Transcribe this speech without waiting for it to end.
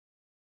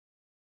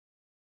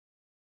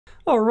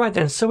Alright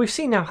then, so we've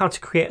seen now how to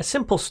create a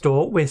simple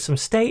store with some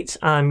states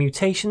and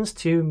mutations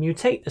to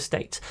mutate the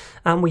state.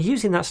 And we're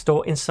using that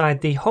store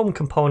inside the home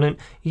component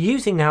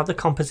using now the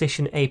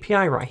composition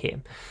API right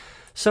here.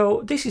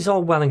 So this is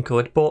all well and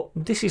good, but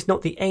this is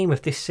not the aim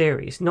of this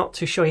series, not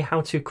to show you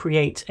how to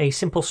create a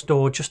simple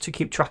store just to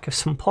keep track of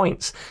some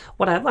points.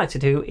 What I'd like to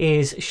do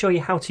is show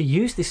you how to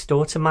use this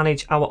store to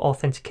manage our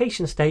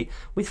authentication state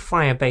with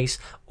Firebase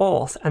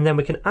Auth, and then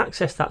we can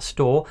access that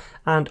store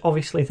and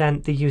obviously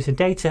then the user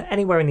data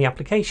anywhere in the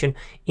application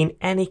in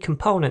any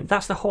component.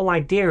 That's the whole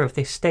idea of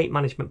this state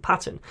management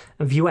pattern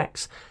and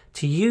Vuex,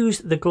 to use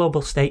the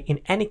global state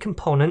in any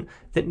component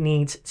that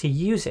needs to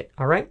use it,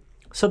 all right?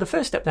 So the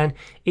first step then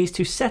is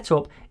to set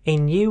up a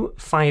new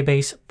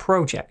Firebase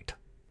project.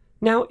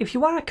 Now, if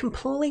you are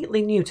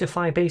completely new to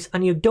Firebase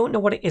and you don't know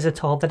what it is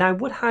at all, then I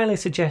would highly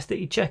suggest that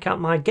you check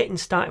out my Getting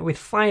Started with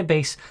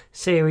Firebase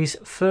series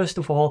first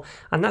of all,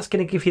 and that's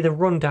going to give you the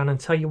rundown and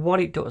tell you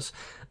what it does.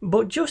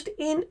 But just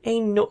in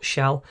a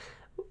nutshell,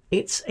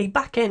 it's a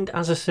backend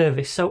as a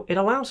service, so it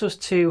allows us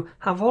to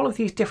have all of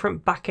these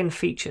different backend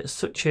features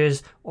such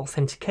as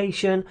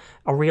authentication,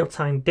 a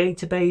real-time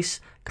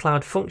database,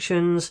 cloud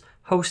functions,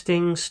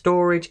 hosting,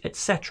 storage,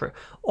 etc.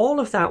 All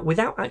of that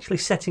without actually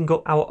setting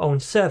up our own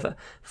server.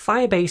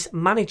 Firebase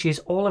manages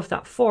all of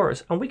that for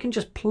us, and we can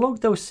just plug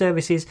those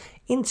services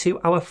into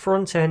our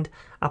front-end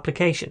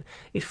application.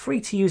 It's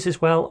free to use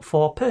as well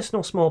for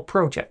personal small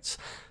projects.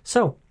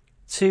 So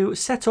to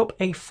set up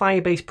a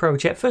Firebase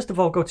project, first of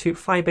all, go to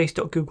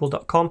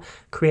firebase.google.com,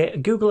 create a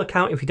Google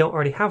account if you don't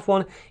already have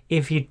one.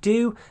 If you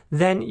do,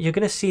 then you're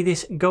going to see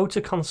this Go to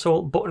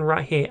Console button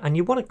right here, and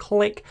you want to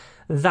click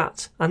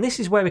that. And this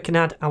is where we can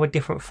add our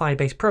different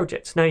Firebase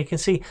projects. Now you can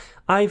see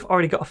I've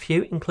already got a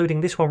few,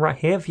 including this one right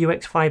here,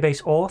 Vuex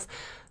Firebase Auth.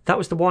 That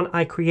was the one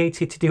I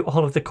created to do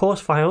all of the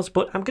course files,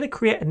 but I'm going to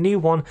create a new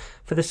one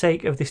for the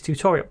sake of this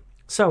tutorial.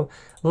 So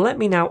let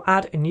me now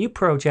add a new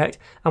project,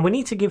 and we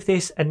need to give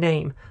this a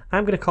name.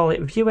 I'm going to call it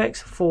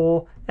Vuex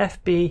for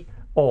FB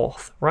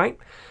Auth, right?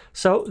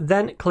 So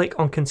then click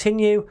on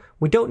continue.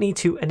 We don't need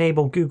to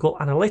enable Google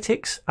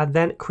Analytics, and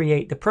then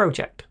create the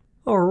project.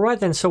 Alright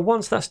then, so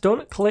once that's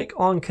done, click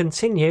on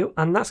continue,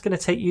 and that's going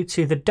to take you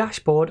to the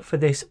dashboard for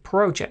this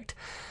project.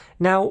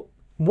 Now,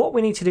 what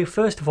we need to do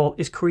first of all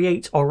is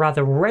create, or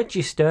rather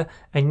register,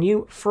 a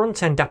new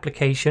front-end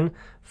application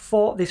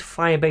for this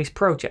Firebase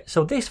project.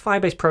 So this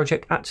Firebase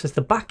project acts as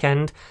the back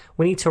end.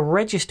 We need to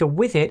register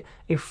with it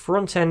a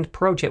front-end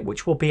project,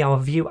 which will be our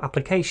Vue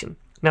application.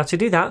 Now to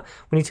do that,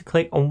 we need to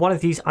click on one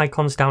of these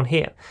icons down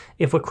here.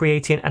 If we're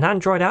creating an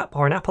Android app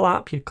or an Apple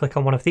app, you click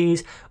on one of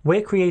these.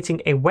 We're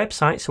creating a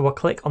website, so we'll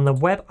click on the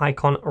web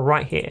icon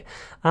right here.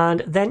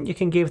 And then you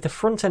can give the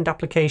front-end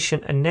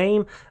application a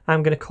name.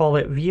 I'm going to call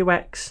it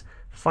Vuex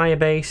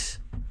Firebase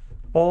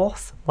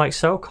Auth, like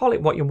so. Call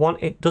it what you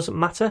want, it doesn't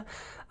matter.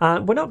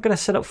 We're not going to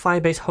set up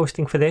Firebase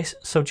hosting for this,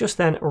 so just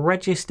then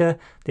register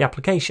the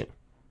application.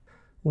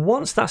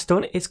 Once that's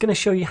done, it's going to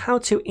show you how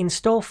to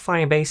install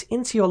Firebase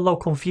into your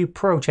local Vue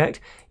project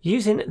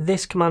using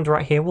this command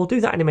right here. We'll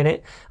do that in a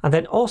minute, and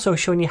then also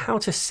showing you how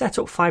to set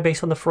up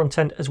Firebase on the front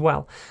end as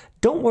well.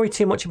 Don't worry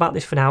too much about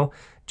this for now.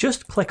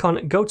 Just click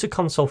on Go to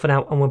Console for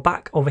now, and we're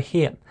back over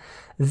here.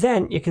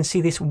 Then you can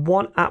see this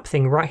one app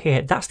thing right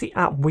here. That's the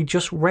app we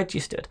just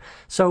registered.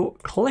 So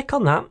click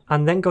on that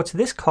and then go to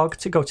this cog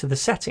to go to the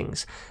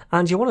settings.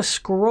 And you want to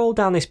scroll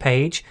down this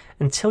page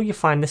until you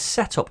find the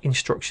setup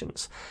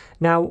instructions.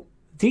 Now,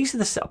 these are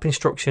the setup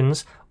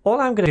instructions. All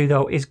I'm going to do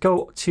though is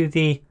go to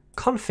the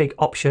config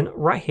option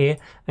right here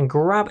and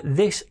grab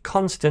this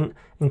constant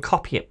and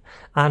copy it,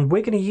 and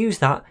we're going to use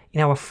that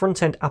in our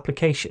front-end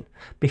application.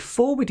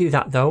 Before we do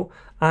that though,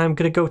 I'm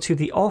going to go to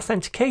the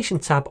authentication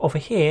tab over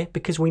here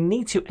because we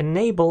need to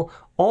enable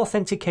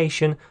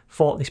authentication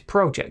for this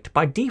project.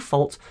 By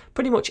default,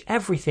 pretty much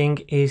everything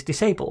is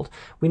disabled.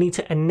 We need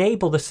to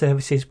enable the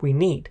services we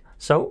need.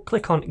 So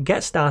click on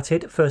Get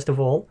Started first of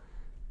all.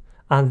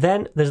 And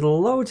then there's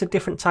loads of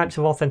different types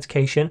of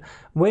authentication.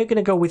 We're going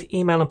to go with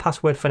email and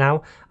password for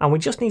now. And we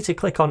just need to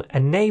click on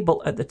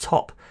Enable at the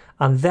top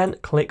and then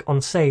click on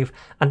Save.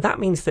 And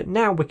that means that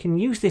now we can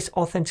use this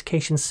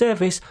authentication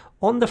service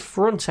on the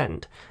front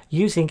end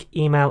using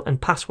email and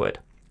password.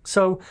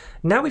 So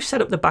now we've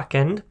set up the back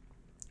end.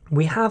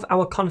 We have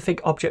our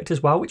config object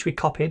as well, which we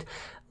copied.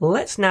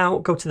 Let's now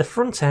go to the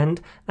front end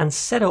and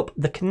set up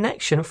the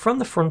connection from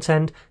the front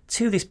end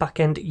to this back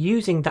end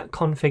using that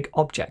config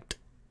object.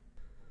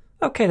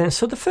 Okay then,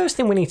 so the first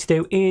thing we need to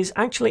do is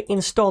actually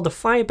install the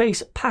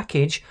Firebase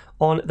package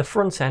on the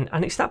front end,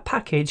 and it's that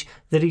package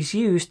that is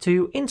used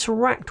to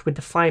interact with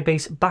the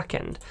Firebase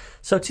backend.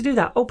 So to do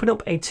that, open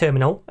up a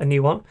terminal, a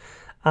new one,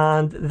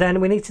 and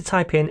then we need to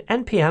type in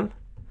npm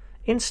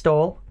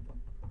install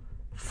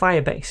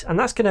Firebase, and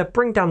that's going to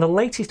bring down the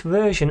latest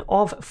version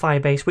of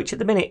Firebase, which at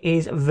the minute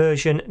is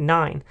version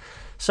 9.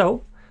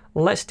 So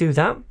let's do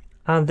that,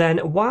 and then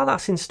while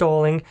that's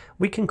installing,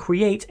 we can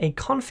create a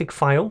config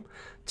file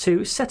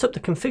to set up the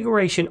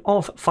configuration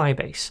of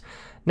Firebase.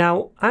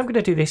 Now I'm going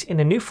to do this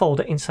in a new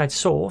folder inside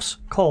source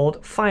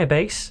called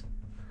Firebase,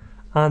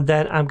 and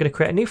then I'm going to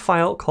create a new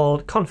file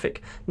called config.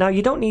 Now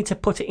you don't need to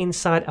put it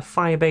inside a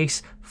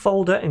Firebase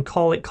folder and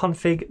call it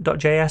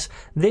config.js.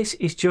 This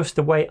is just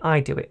the way I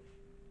do it.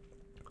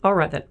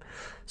 Alright then,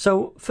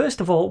 so first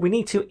of all we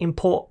need to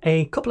import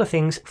a couple of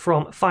things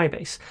from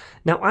Firebase.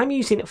 Now I'm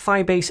using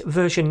Firebase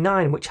version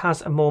 9, which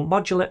has a more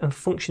modular and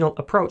functional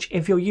approach.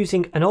 If you're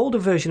using an older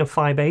version of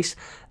Firebase,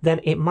 then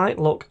it might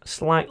look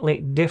slightly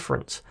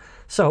different.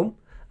 So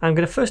I'm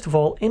going to first of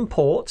all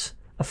import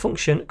a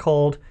function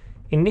called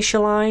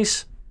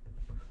Initialize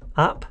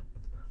app,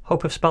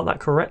 hope I've spelled that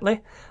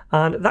correctly,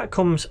 and that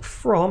comes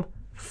from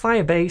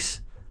Firebase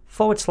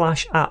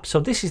 /app. So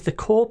this is the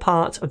core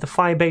part of the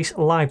Firebase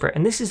library,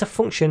 and this is a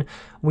function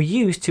we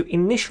use to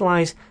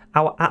initialize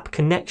our app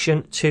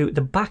connection to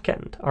the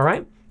backend. All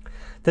right.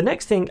 The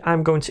next thing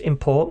I'm going to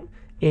import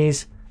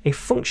is a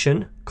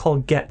function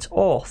called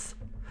getAuth,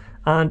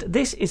 and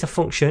this is a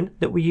function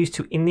that we use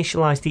to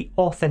initialize the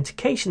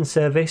authentication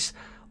service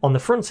on the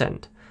front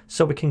end,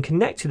 so we can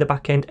connect to the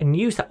backend and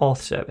use that auth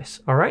service.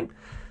 All right,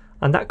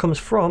 and that comes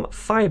from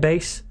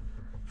Firebase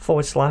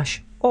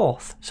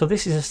 /auth. So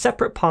this is a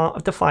separate part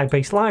of the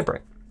Firebase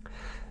library.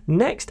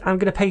 Next, I'm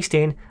going to paste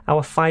in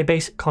our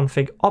Firebase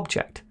Config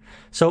object.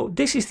 So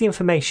this is the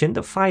information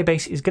that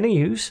Firebase is going to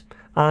use.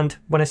 And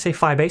when I say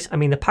Firebase, I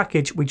mean the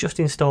package we just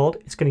installed.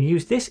 It's going to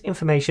use this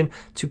information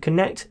to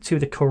connect to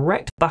the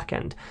correct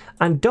backend.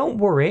 And don't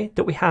worry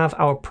that we have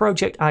our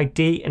project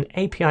ID and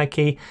API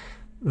key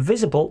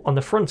visible on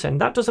the front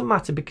end. That doesn't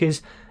matter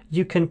because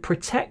you can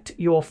protect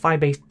your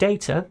Firebase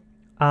data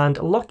and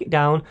lock it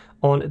down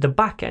on the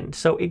back end.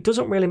 So it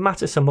doesn't really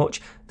matter so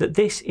much that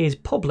this is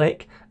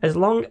public as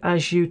long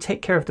as you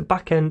take care of the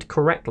back end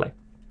correctly.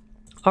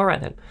 All right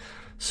then.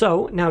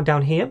 So now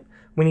down here,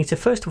 we need to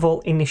first of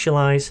all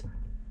initialize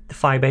the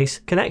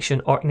Firebase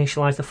connection, or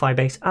initialize the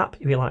Firebase app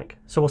if you like.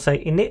 So we'll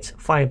say init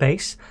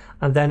Firebase,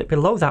 and then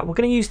below that, we're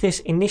going to use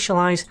this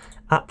initialize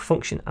app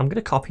function. I'm going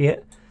to copy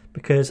it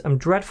because I'm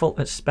dreadful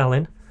at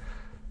spelling.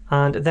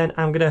 And then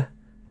I'm going to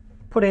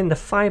put in the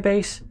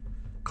Firebase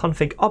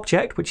config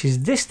object, which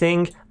is this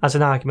thing, as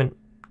an argument.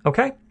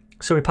 Okay,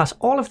 so we pass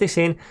all of this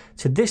in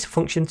to this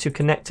function to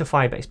connect to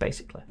Firebase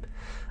basically.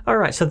 All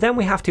right, so then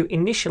we have to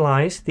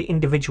initialize the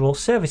individual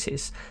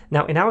services.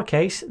 Now in our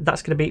case,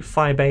 that's going to be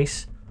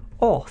Firebase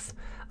Auth,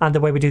 and the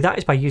way we do that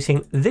is by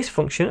using this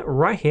function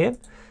right here.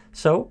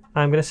 So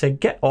I'm going to say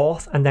get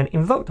auth and then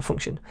invoke the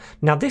function.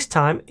 Now this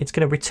time it's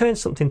going to return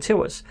something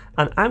to us,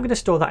 and I'm going to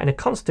store that in a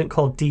constant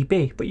called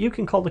db, but you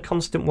can call the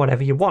constant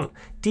whatever you want.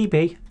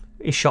 db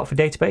is short for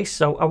database,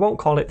 so I won't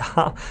call it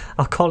that.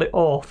 I'll call it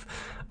auth.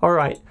 All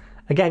right,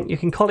 again, you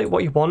can call it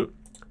what you want,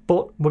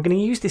 but we're going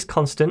to use this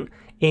constant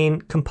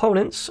in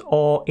components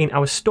or in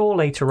our store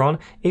later on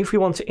if we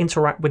want to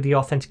interact with the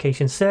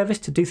authentication service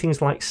to do things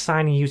like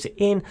sign a user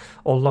in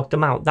or log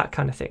them out, that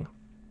kind of thing.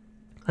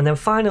 And then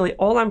finally,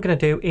 all I'm going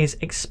to do is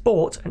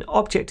export an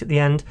object at the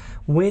end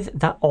with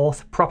that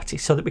auth property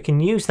so that we can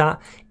use that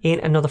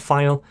in another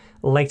file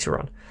later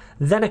on.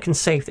 Then I can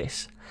save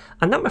this.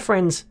 And that, my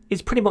friends,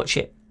 is pretty much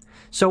it.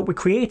 So we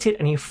created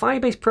a new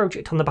Firebase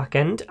project on the back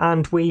end,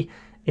 and we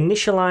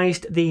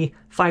initialized the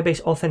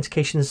Firebase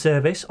authentication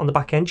service on the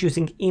back end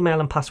using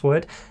email and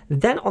password.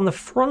 Then on the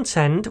front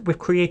end, we've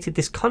created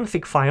this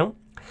config file,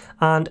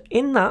 and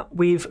in that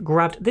we've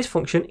grabbed this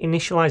function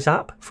initialize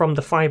app from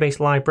the Firebase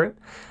library,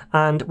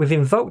 and we've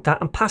invoked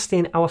that and passed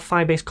in our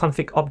Firebase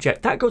config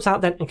object. That goes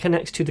out then and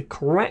connects to the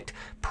correct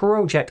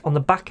project on the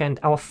back end,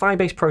 our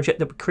Firebase project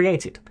that we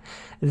created.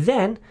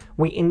 Then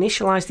we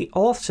initialize the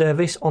auth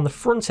service on the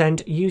front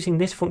end using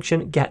this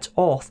function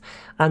getAuth,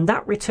 and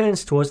that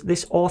returns to us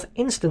this auth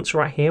instance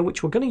right here,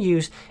 which we're going to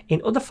use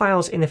in other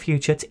files in the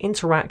future to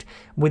interact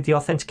with the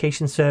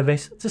authentication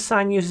service, to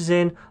sign users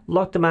in,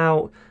 log them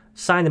out,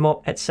 sign them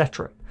up,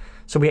 etc.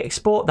 So we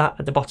export that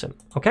at the bottom.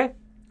 Okay,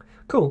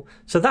 cool.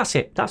 So that's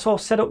it. That's all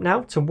set up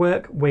now to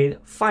work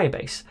with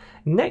Firebase.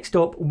 Next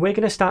up, we're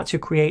going to start to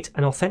create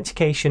an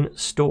authentication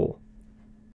store.